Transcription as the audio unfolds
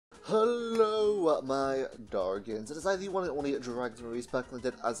Hello, my Dargons. It is I, the one and only DragonTamerRuiz, back in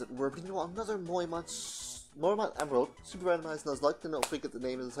the dead, as it were. But you know, another Moemon Emerald, super randomized Nuzlocke. Didn't forget the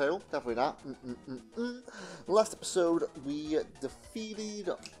name of the title. Definitely not. Last episode, we defeated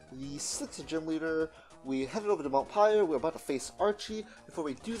the 6th gym leader. We headed over to Mount Pyre. We're about to face Archie. Before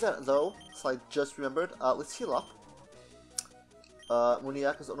we do that, though, so I just remembered, let's heal up.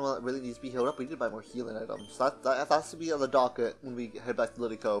 Muniak is the only one that really needs to be healed up. We need to buy more healing items. That has to be on the docket when we head back to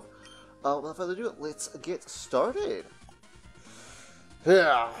Lily Cove. Without further ado, let's get started.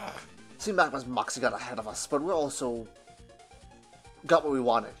 Yeah. Team Magma's Moxie got ahead of us, but we also got what we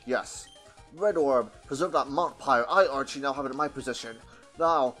wanted. Yes. Red Orb, preserved at Mount Pyre. I, Archie, now have it in my possession.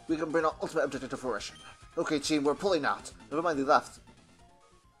 Now, we can bring our ultimate objective to fruition. Okay, team, we're pulling out. Never mind the left.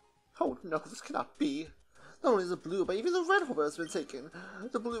 Oh no, this cannot be. Not only the blue, but even the red orb has been taken.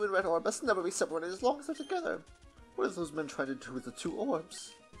 The blue and red orb must never be separated as long as they're together. What are those men trying to do with the two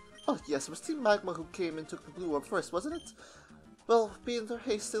orbs? Oh yes, it was Team Magma who came and took the blue orb first, wasn't it? Well, being their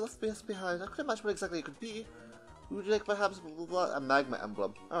haste, they left us behind. I couldn't imagine what exactly it could be. Would you like perhaps a magma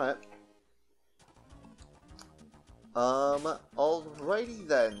emblem? Alright. Alrighty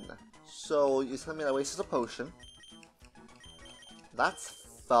then. So, you're telling me that wastes a potion. That's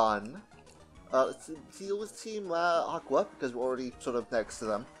fun. Let's deal with Team Aqua, because we're already sort of next to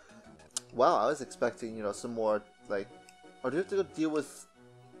them. Wow, I was expecting, you know, some more, like... Or do we have to go deal with...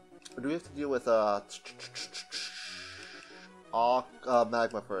 Or do we have to deal with,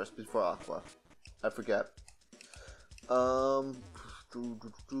 Magma first, before Aqua? I forget. Do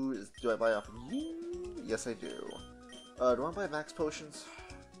I buy off of you? Yes, I do. Do I want to buy max potions?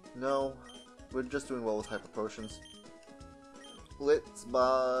 No. We're just doing well with hyper potions. Let's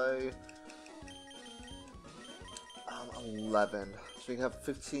buy... 11. So we have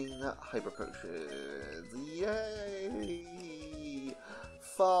 15 hyper potions. Yay!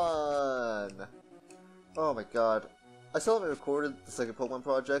 Fun! Oh my god. I still haven't recorded the second Pokemon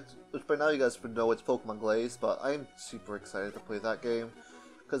project, which by now you guys would know it's Pokemon Glaze, but I'm super excited to play that game.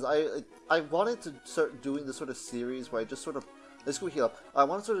 Because I wanted to start doing this sort of series where I just sort of... Let's go heal up. I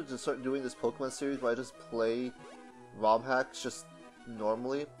wanted sort of to start doing this Pokemon series where I just play ROM hacks just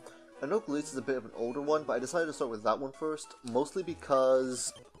normally. I know Glaze is a bit of an older one, but I decided to start with that one first, mostly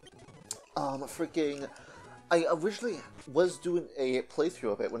because, I originally was doing a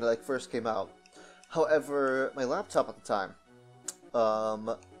playthrough of it when it like first came out. However, my laptop at the time,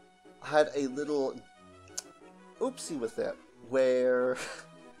 had a little oopsie with it, where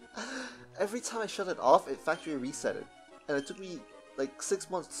every time I shut it off, it factory resetted, and it took me like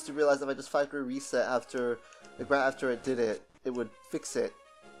 6 months to realize if I just factory reset after, like right after it did it, it would fix it.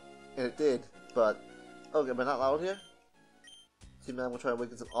 And it did, but... Okay, am I not loud here? Team Man will try to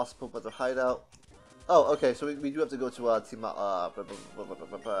awaken some awesome Pokemon at their hideout. Oh, okay, so we do have to go to Team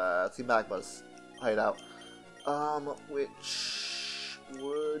Magma's hideout. Which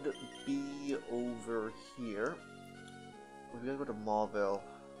would be over here. We gotta go to Mauville.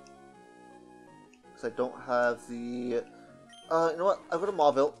 Because I don't have the... you know what? I'll go to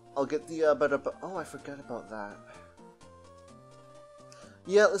Mauville. I'll get the better... Oh, I forgot about that.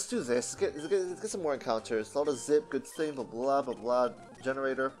 Yeah, let's do this. Let's get some more encounters. A lot of zip, good thing, blah blah blah blah.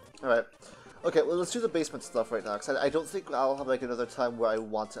 Generator. Alright. Okay, well, let's do the basement stuff right now, because I don't think I'll have like another time where I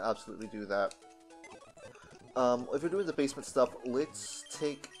want to absolutely do that. If we're doing the basement stuff, let's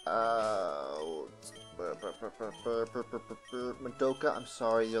take out... Madoka, I'm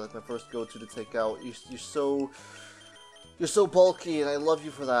sorry, you're like my first go-to to take out. You're so bulky, and I love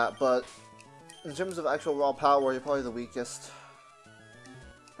you for that, but in terms of actual raw power, you're probably the weakest.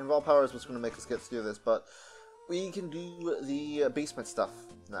 And raw power is what's going to make us get through this, but we can do the basement stuff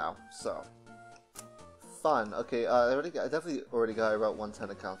now, so fun. Okay, I definitely already got a Route 110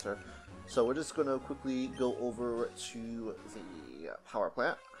 encounter, so we're just going to quickly go over to the power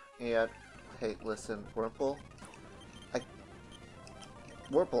plant, and hey, listen, Wurmple,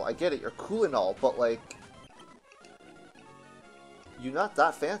 I get it, you're cool and all, but like, you're not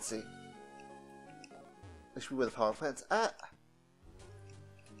that fancy. This should be where the power plant's at.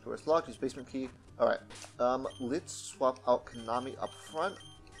 Door's locked, use basement key. Alright, let's swap out Konami up front.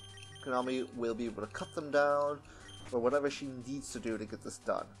 Konami will be able to cut them down, or whatever she needs to do to get this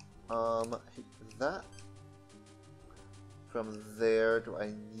done. Hit that. From there, do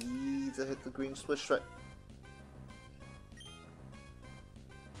I need to hit the green switch right?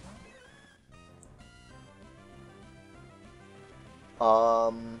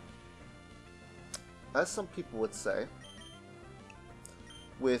 As some people would say,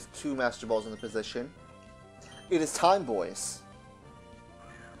 with 2 Master Balls in the position, it is time, boys.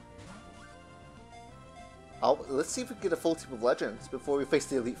 Let's see if we can get a full team of legends before we face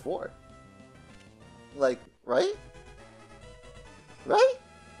the Elite Four. Like, right? Right?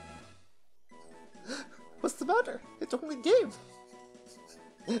 What's the matter? It's only a game.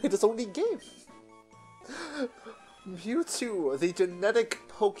 It is only a game. Mewtwo, the genetic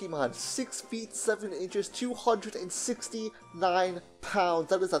Pokemon, 6 feet 7 inches, 269 pounds.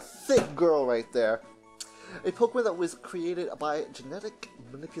 That is a thick girl right there. A Pokemon that was created by genetic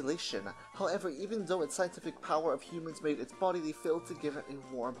manipulation. However, even though its scientific power of humans made its body, they failed to give it a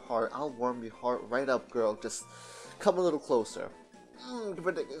warm heart. I'll warm your heart right up, girl. Just come a little closer.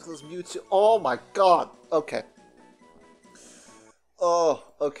 Ridiculous Mewtwo. Oh my god. Okay. Oh,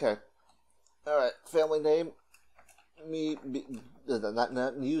 okay. Alright, family name. Not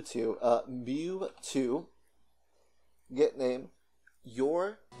Mewtwo. Mewtwo. Get name.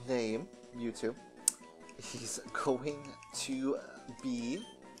 Your name, Mewtwo. He's going to be...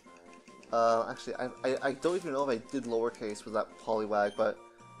 actually, I don't even know if I did lowercase with that Poliwag, but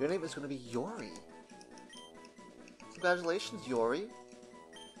your name is going to be Yori. Congratulations, Yori.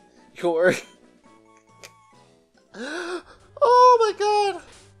 Yori. Oh my god!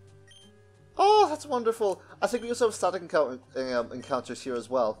 Oh, that's wonderful. I think we also have static encounters here as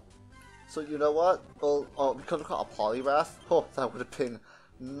well. So you know what? Well, we could have got a Poliwrath. Oh, that would have been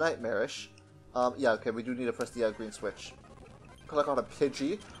nightmarish. Yeah, okay, we do need to press the green switch. Could have got a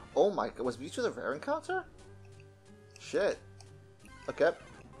Pidgey. Oh my god, was Mewtwo the rare encounter? Shit. Okay.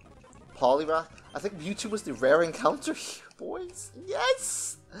 Poliwrath. I think Mewtwo was the rare encounter here, boys.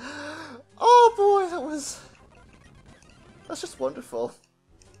 Yes! Oh boy, that's just wonderful.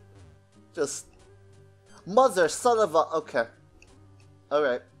 Just... Mother, son of a... Okay.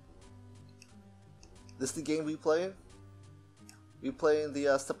 Alright. This the game we playing? We playing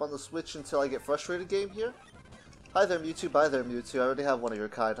the step on the switch until I get frustrated game here? Hi there, Mewtwo. Bye there, Mewtwo. I already have one of your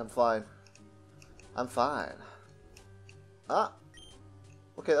kind. I'm fine. I'm fine. Ah.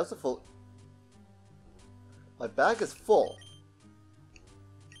 Okay, that was a full... My bag is full.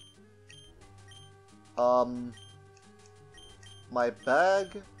 My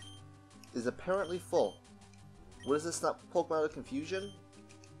bag is apparently full. What is this? Not Pokemon out of confusion?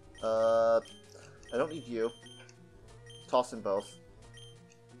 I don't need you. Toss in both.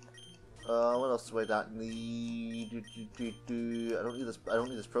 What else do I not need? I don't need this. I don't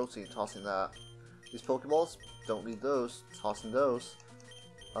need this protein. Tossing that. These Pokeballs, don't need those. Tossing those.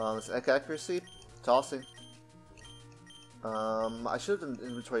 This egg accuracy, tossing. I should have done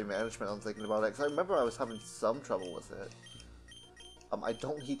inventory management. I'm thinking about it because I remember I was having some trouble with it. I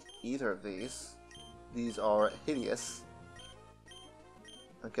don't need either of these. These are hideous.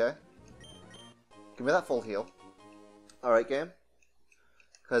 Okay. Give me that full heal. Alright, game.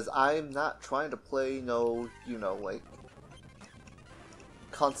 Because I'm not trying to play no, you know, like,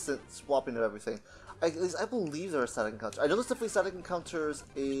 constant swapping of everything. At least I believe there are static encounters. I know there's definitely static encounters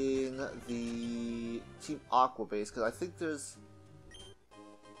in the Team Aqua base, because I think there's...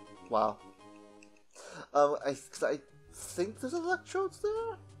 Wow. I think there's electrodes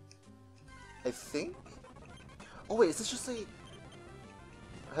there? I think? Oh wait, is this just a...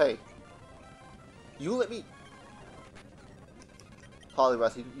 Hey. You let me...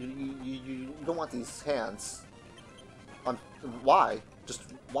 Poliwrath, you don't want these hands. Why? Just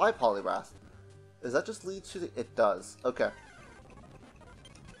why Poliwrath? Does that just lead to the... It does. Okay. I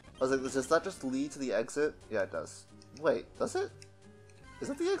was like, does that just lead to the exit? Yeah, it does. Wait, does it? Is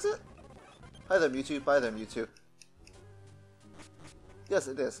that the exit? Hi there, Mewtwo. Bye there, Mewtwo. Yes,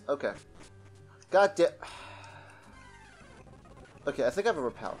 it is. Okay. God damn... Okay, I think I have a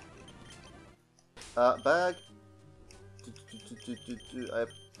repel. Bag. I have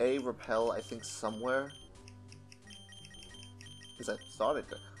a repel, I think, somewhere. Because I thought it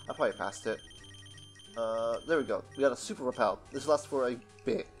did. I probably passed it. There we go. We got a super repel. This lasts for a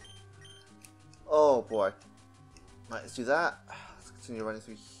bit. Oh boy. Alright, let's do that. Let's continue running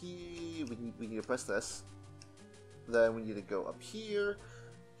through here. We need to press this. Then we need to go up here.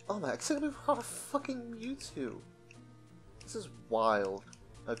 Oh my, I said we brought a fucking Mewtwo. This is wild.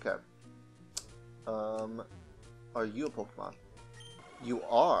 Okay. Are you a Pokemon? You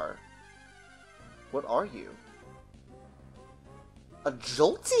are. What are you? A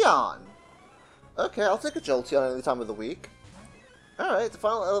Jolteon! Okay, I'll take a Jolteon any time of the week. Alright, the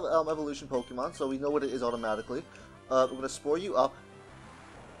final evolution Pokemon, so we know what it is automatically. We're gonna spore you up.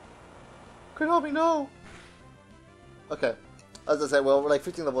 Konami, no! Okay. As I said, well, we're like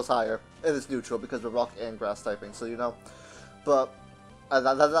 15 levels higher, and it's neutral because we're rock and grass typing, so you know. But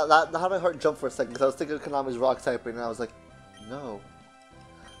that had my heart jump for a second because I was thinking of Konami's rock typing, and I was like, no.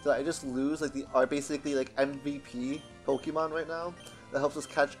 Did I just lose like our basically like MVP Pokemon right now that helps us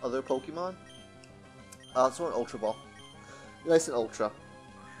catch other Pokemon? So an Ultra Ball. Nice and Ultra.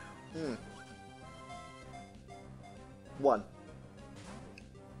 1.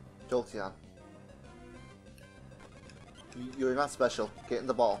 Jolteon. You're not special. Get in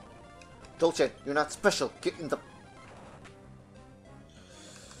the ball. Jolteon, you're not special. Get in the...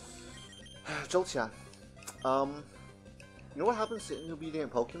 Jolteon. You know what happens to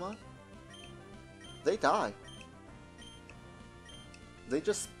obedient Pokemon? They die.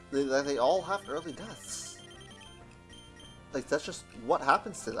 They all have early deaths. Like, that's just what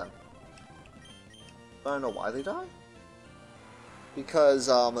happens to them. I don't know why they die. Because,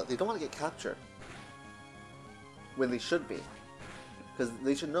 they don't want to get captured. When they should be. Because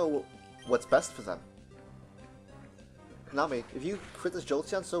they should know what's best for them. Konami, if you crit this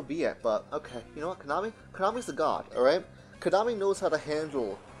Jolteon, so be it, but, okay. You know what, Konami? Konami's the god, alright? Konami knows how to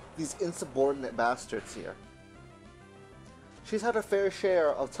handle these insubordinate bastards here. She's had her fair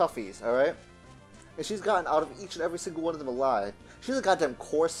share of toughies, alright? And she's gotten out of each and every single one of them alive. She's a goddamn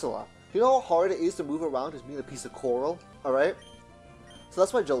Corsola. You know how hard it is to move around as being a piece of coral? Alright? So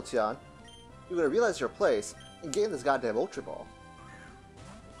that's why, Jolteon, you're gonna realize your place and get in this goddamn Ultra Ball.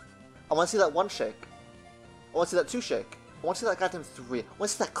 I wanna see that 1 shake. I wanna see that 2 shake. I wanna see that goddamn 3. I wanna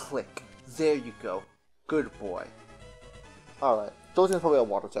see that click. There you go. Good boy. Alright. Jolteon's probably a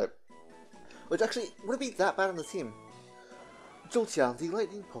water type. Which actually wouldn't be that bad on the team. Jolteon, the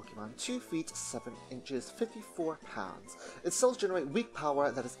lightning Pokemon, 2 feet 7 inches, 54 pounds. Its cells generate weak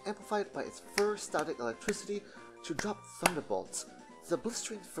power that is amplified by its fur static electricity to drop thunderbolts. The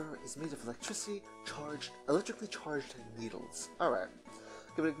blistering fur is made of electrically charged needles. Alright.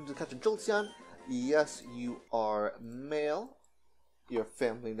 Giving it to catch a Jolteon. Yes, you are male. Your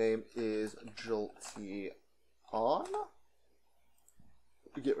family name is Jolteon.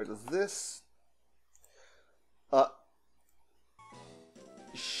 Get rid of this.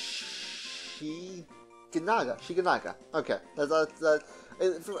 Shiganaga. Okay.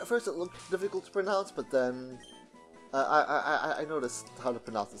 At first it looked difficult to pronounce, but then I noticed how to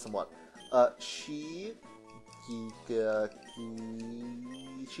pronounce it somewhat.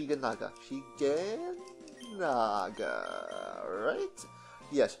 Shiganaga. Right?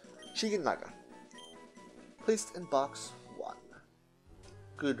 Yes, Shiganaga. Placed in box 1.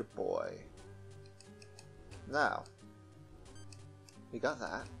 Good boy. Now, we got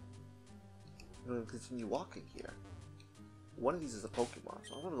that. We're going to continue walking here. One of these is a Pokemon,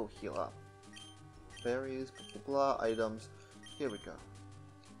 so I'm going to go heal up. Berries, blah, blah, blah, items. Here we go.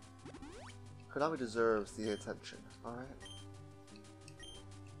 Konami deserves the attention, alright?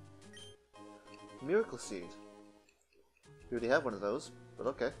 Miracle Seed. We already have one of those, but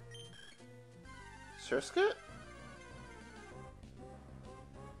okay. Surskit?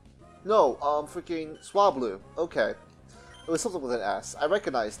 No, freaking Swablu. Okay. It was something with an S. I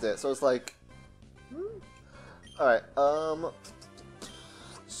recognized it, so it's like... Alright,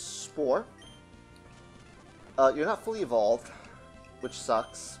 Spore. You're not fully evolved, which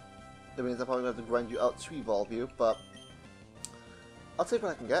sucks. That means I'm probably going to have to grind you out to evolve you, but... I'll take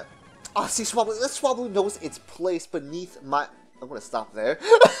what I can get. Ah, see, Swablu. This Swablu knows its place beneath my... I'm going to stop there.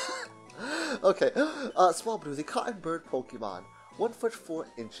 Okay, Swablu, the cotton bird Pokemon. 1 foot 4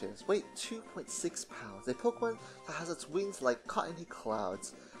 inches, weight 2.6 pounds. A Pokemon that has its wings like cottony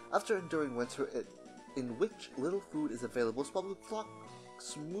clouds. After enduring winter, in which little food is available, Swablu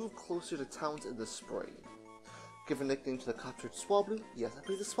flocks move closer to towns in the spring. Give a nickname to the captured Swablu. Yes, I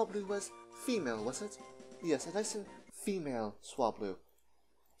believe the Swablu was female, was it? Yes, a nice and female Swablu.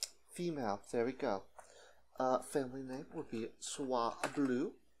 Female, there we go. Family name would be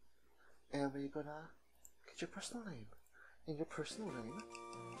Swablu. And we're gonna get your personal name. And your personal name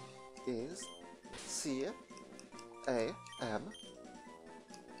is C-A-M-E-K-O.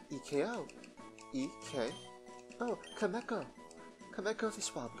 E-K-O. Kameko. Kameko the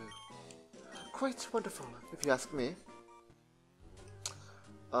Swablu. Quite wonderful, if you ask me.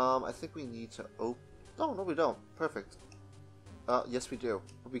 I think we need to open... Oh, no we don't. Perfect. Yes we do.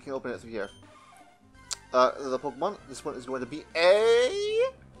 We can open it through here. The Pokemon, this one is going to be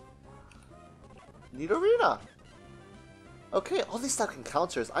a... Nidorina. Okay, all these stack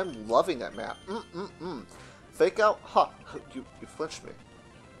encounters. I'm loving that map. Fake out? Ha! You flinched me.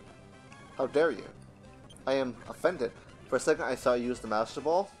 How dare you? I am offended. For a second, I thought you used the Master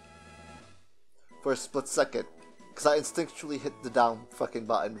Ball. For a split second. Because I instinctually hit the down fucking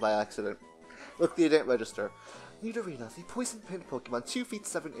button by accident. Look, they didn't register. Nidorina, the poison pin Pokemon, 2 feet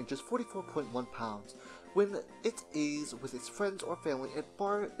 7 inches, 44.1 pounds. When it is with its friends or family,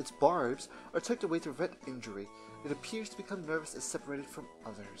 its barbs are tucked away to prevent injury. It appears to become nervous and separated from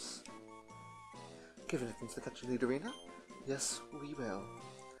others. Give anything to catch Nidorina? Yes, we will.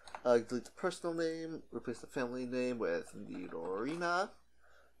 Delete the personal name, replace the family name with Nidorina.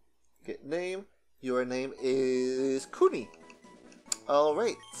 Get name. Your name is Kuni.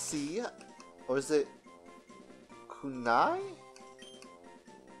 Alright, C, or is it Kunai?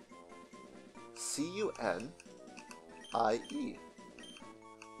 C-U-N-I-E.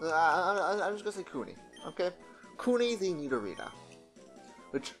 I'm just gonna say Kuni, okay? Kuni the Nidorina.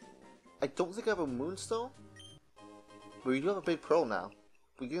 Which, I don't think I have a Moonstone, but we do have a big pearl now.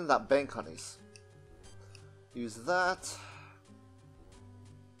 We're getting that bank honeys. Use that.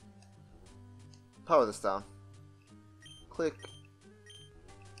 Power this down. Click.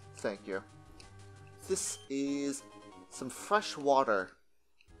 Thank you. This is some fresh water.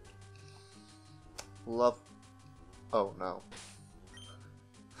 Love. Oh no.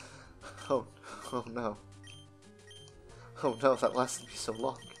 Oh no. Oh no, that lasted me so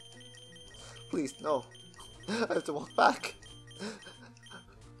long. Please, no. I have to walk back.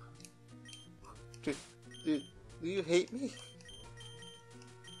 Do you hate me?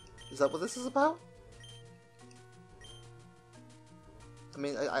 Is that what this is about? I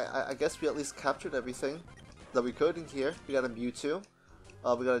mean, I guess we at least captured everything that we could in here. We got a Mewtwo.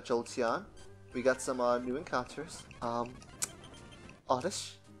 We got a Jolteon. We got some new encounters.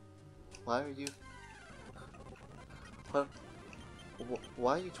 Oddish? Why are you...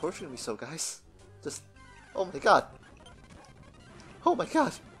 Why are you torturing me so, guys? Just... Oh my god! Oh my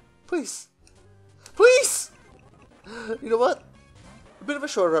god! Please! Please! You know what? A bit of a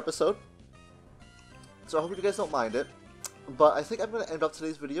shorter episode. So I hope you guys don't mind it. But I think I'm going to end off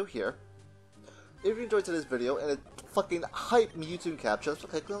today's video here. If you enjoyed today's video and it fucking hype Mewtwo capture, that's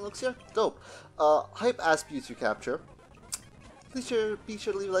what Heckler looks here. Dope. Hype ass Mewtwo capture. Be sure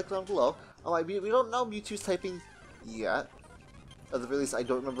to leave a like down below. We don't know Mewtwo's typing yet. At the very least, I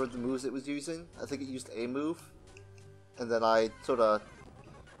don't remember the moves it was using. I think it used a move. And then I sort of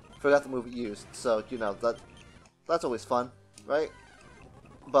forgot the move it used. So, you know, that's always fun, right?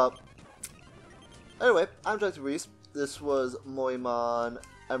 But, anyway, I'm DragonTamerRuiz. This was Moemon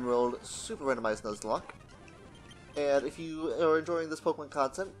Emerald Super Randomized Nuzlocke. And if you are enjoying this Pokemon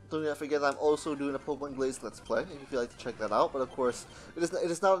content, do not forget that I'm also doing a Pokemon Blaze Let's Play, if you'd like to check that out. But of course, it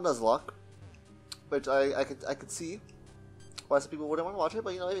is not a Nuzlocke, which I could see why some people wouldn't want to watch it.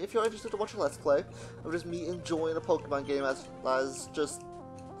 But you know, if you're interested to watch a Let's Play of just me enjoying a Pokemon game as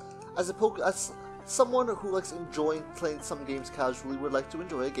someone who likes enjoying playing some games casually would like to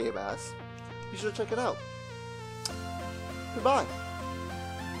enjoy a game as, be sure to check it out. Goodbye.